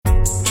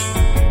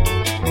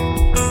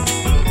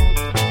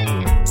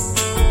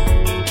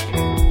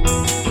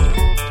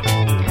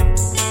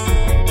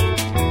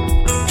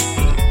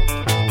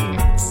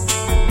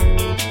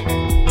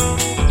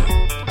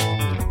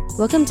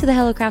Welcome to the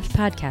HelloCraft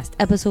Podcast,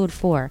 Episode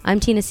 4. I'm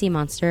Tina Sea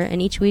Monster,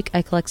 and each week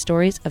I collect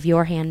stories of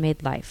your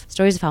handmade life.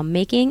 Stories of how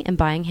making and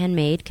buying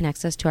handmade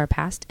connects us to our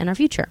past and our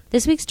future.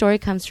 This week's story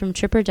comes from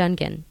Tripper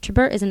Dungan.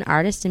 Tripper is an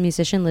artist and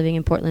musician living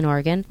in Portland,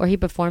 Oregon, where he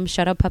performs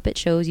shadow puppet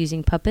shows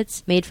using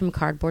puppets made from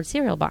cardboard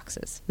cereal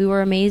boxes. We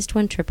were amazed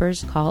when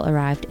Tripper's call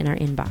arrived in our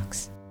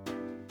inbox.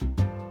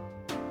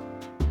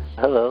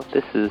 Hello,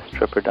 this is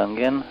Tripper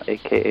Dungan,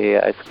 aka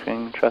Ice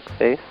Cream Truck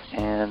Face,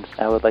 and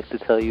I would like to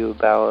tell you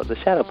about the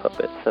shadow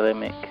puppets that I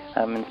make.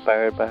 I'm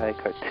inspired by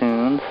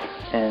cartoons,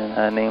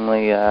 and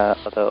namely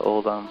the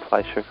old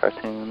Fleischer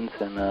cartoons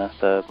and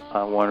the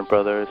Warner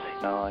Brothers,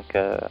 like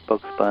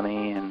Bugs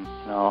Bunny and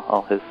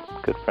all his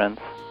good friends.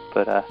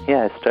 But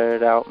I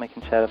started out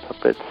making shadow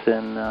puppets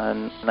in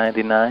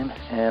 '99,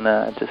 and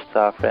I just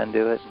saw a friend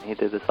do it, and he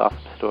did this awesome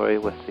story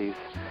with this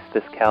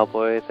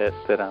cowboy that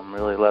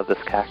really loved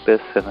this cactus,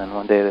 and then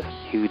one day this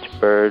huge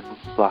bird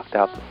blocked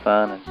out the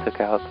sun and took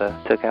out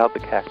the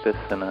cactus,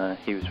 and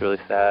he was really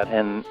sad.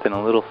 And then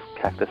a little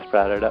cactus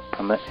sprouted up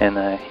from it, and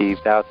he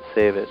vowed to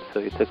save it.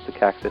 So he took the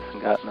cactus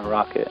and got in a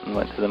rocket and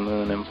went to the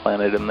moon and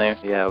planted him there.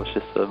 Yeah, it was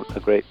just a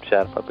great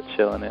shadow puppet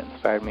show, and it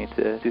inspired me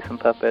to do some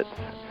puppets.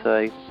 So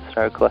I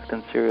started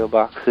collecting cereal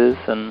boxes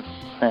and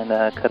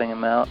cutting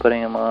them out,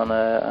 putting them on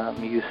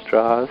used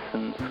straws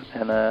and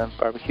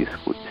barbecue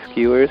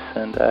skewers,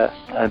 and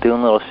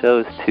doing little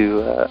shows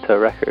to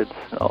records,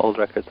 old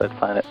records I'd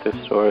find at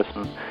thrift stores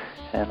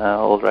and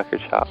old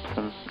record shops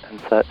and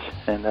such.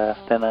 And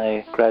then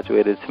I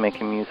graduated to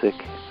making music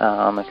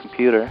on the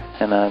computer,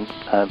 and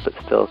but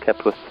still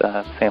kept with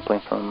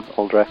sampling from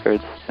old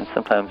records and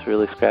sometimes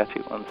really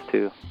scratchy ones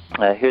too.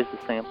 Here's a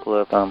sample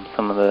of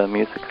some of the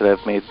music that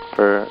I've made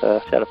for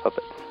shadow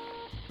puppets.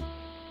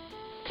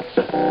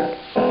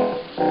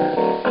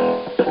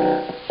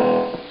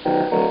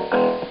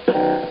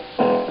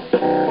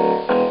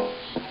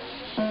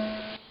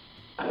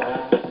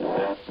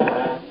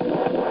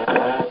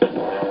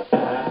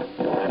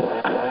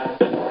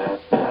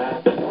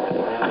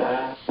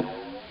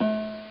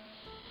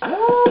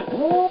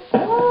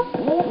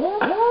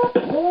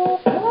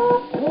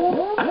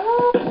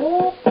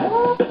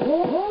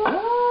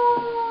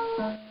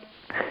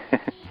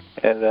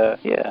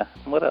 And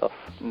what else?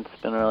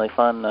 It's been really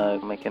fun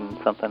making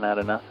something out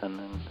of nothing,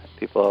 and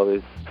people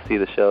always see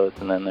the shows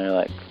and then they're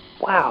like,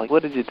 wow,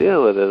 what did you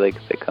do with it? Like,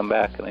 they come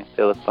back and they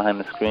look behind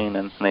the screen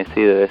and they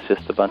see that it's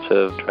just a bunch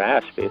of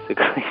trash,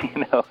 basically.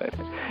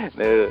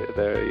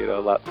 They're a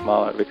lot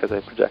smaller because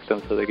I project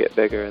them so they get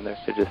bigger, and they're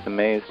just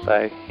amazed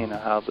by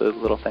how the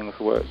little things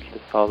work.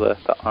 Just all the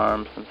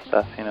arms and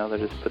stuff. They're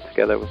just put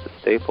together with the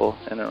staple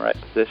in the right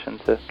position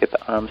to get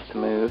the arms to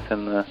move,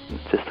 and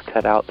just the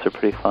cutouts are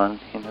pretty fun.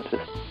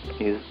 Just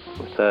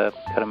cut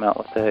them out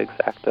with the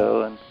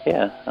X-Acto, and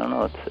I don't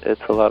know,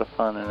 it's a lot of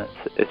fun, and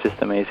it's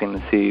just amazing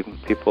to see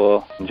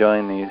people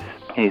enjoying these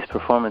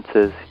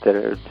performances that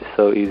are just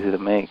so easy to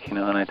make, and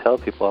I tell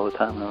people all the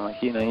time, I'm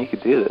like, you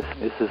could do this.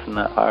 This isn't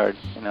that hard,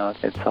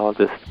 it's all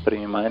just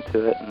putting your mind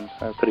to it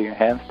or putting your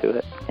hands to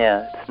it.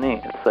 Yeah, it's neat.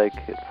 It's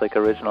like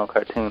original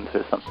cartoons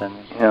or something.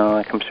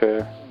 Like, I'm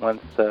sure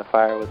once the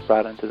fire was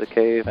brought into the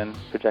cave and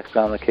projected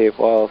on the cave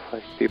walls,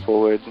 like, people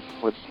would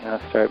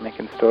start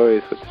making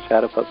stories with the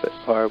shadow puppet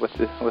or with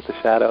the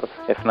shadows,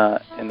 if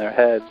not in their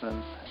heads,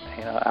 and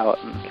out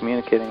and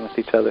communicating with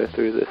each other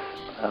through this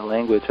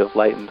language of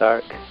light and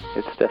dark.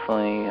 It's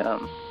definitely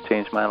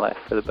changed my life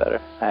for the better.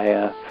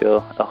 I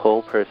feel a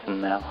whole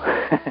person now.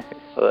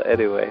 Well,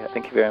 anyway,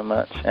 thank you very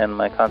much, and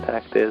my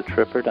contact is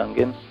Tripper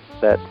Dungan.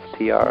 That's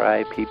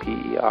Tripper.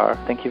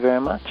 Thank you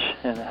very much,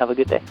 and have a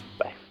good day.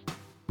 Bye.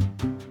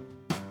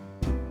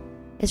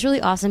 It's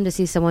really awesome to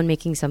see someone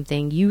making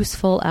something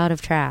useful out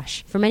of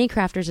trash. For many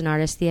crafters and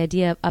artists, the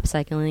idea of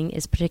upcycling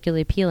is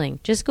particularly appealing.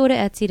 Just go to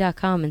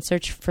Etsy.com and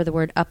search for the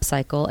word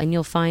upcycle, and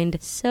you'll find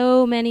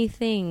so many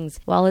things.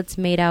 While it's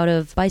made out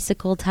of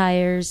bicycle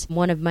tires,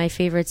 one of my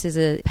favorites is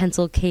a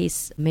pencil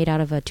case made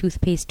out of a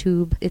toothpaste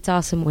tube. It's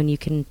awesome when you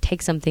can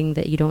take something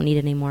that you don't need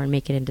anymore and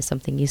make it into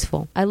something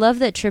useful. I love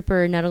that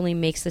Tripper not only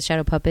makes the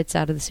shadow puppets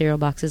out of the cereal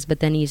boxes, but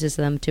then uses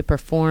them to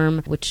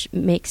perform, which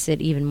makes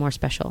it even more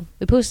special.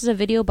 We posted a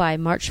video by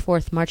March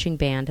 4th Marching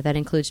Band that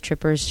includes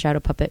Tripper's shadow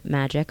puppet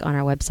magic on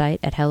our website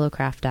at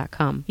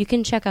hellocraft.com. You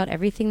can check out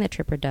everything that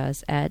Tripper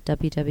does at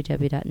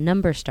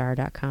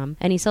www.numberstar.com,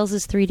 and he sells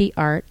his 3D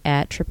art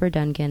at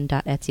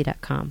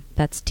tripperdungan.etsy.com.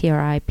 That's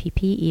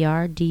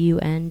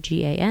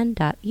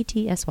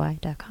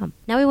tripperdungan.etsy.com.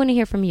 Now we want to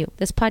hear from you.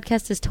 This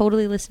podcast is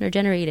totally listener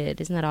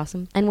generated. Isn't that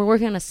awesome? And we're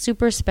working on a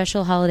super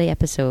special holiday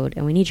episode,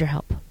 and we need your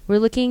help. We're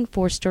looking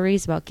for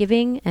stories about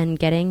giving and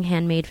getting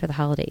handmade for the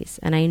holidays,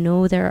 and I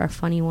know there are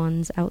funny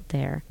ones out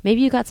there. Maybe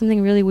you got something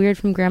really weird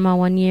from Grandma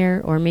one year,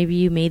 or maybe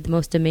you made the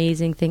most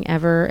amazing thing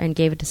ever and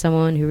gave it to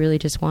someone who really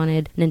just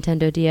wanted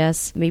Nintendo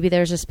DS. Maybe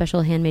there's a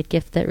special handmade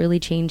gift that really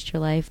changed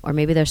your life, or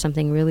maybe there's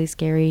something really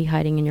scary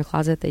hiding in your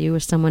closet that you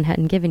wish someone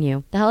hadn't given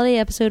you. The holiday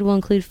episode will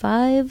include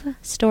 5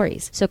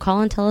 stories, so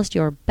call and tell us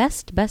your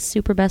best,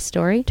 super best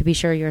story to be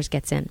sure yours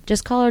gets in.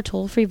 Just call our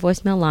toll-free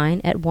voicemail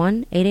line at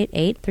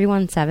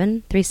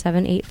 1-888-317-36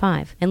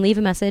 4785 and leave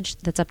a message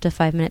that's up to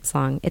 5 minutes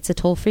long. It's a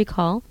toll-free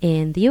call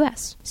in the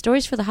U.S.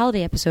 Stories for the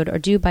holiday episode are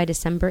due by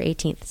December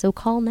 18th, so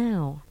call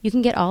now. You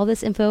can get all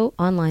this info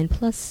online,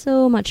 plus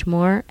so much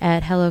more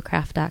at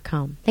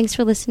hellocraft.com. Thanks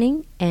for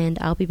listening, and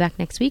I'll be back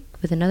next week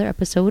with another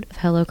episode of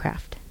Hello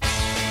Craft.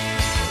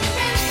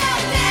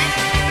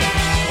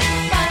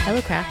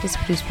 Hello Craft is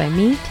produced by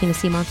me, Tina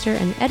C. Monster,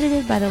 and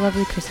edited by the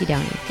lovely Chrissy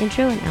Downey.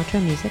 Intro and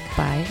outro music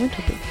by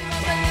Winterproof.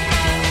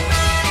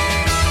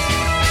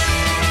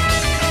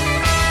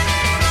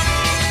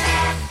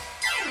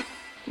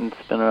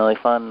 It's been really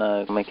fun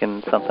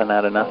making something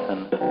out of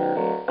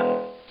nothing.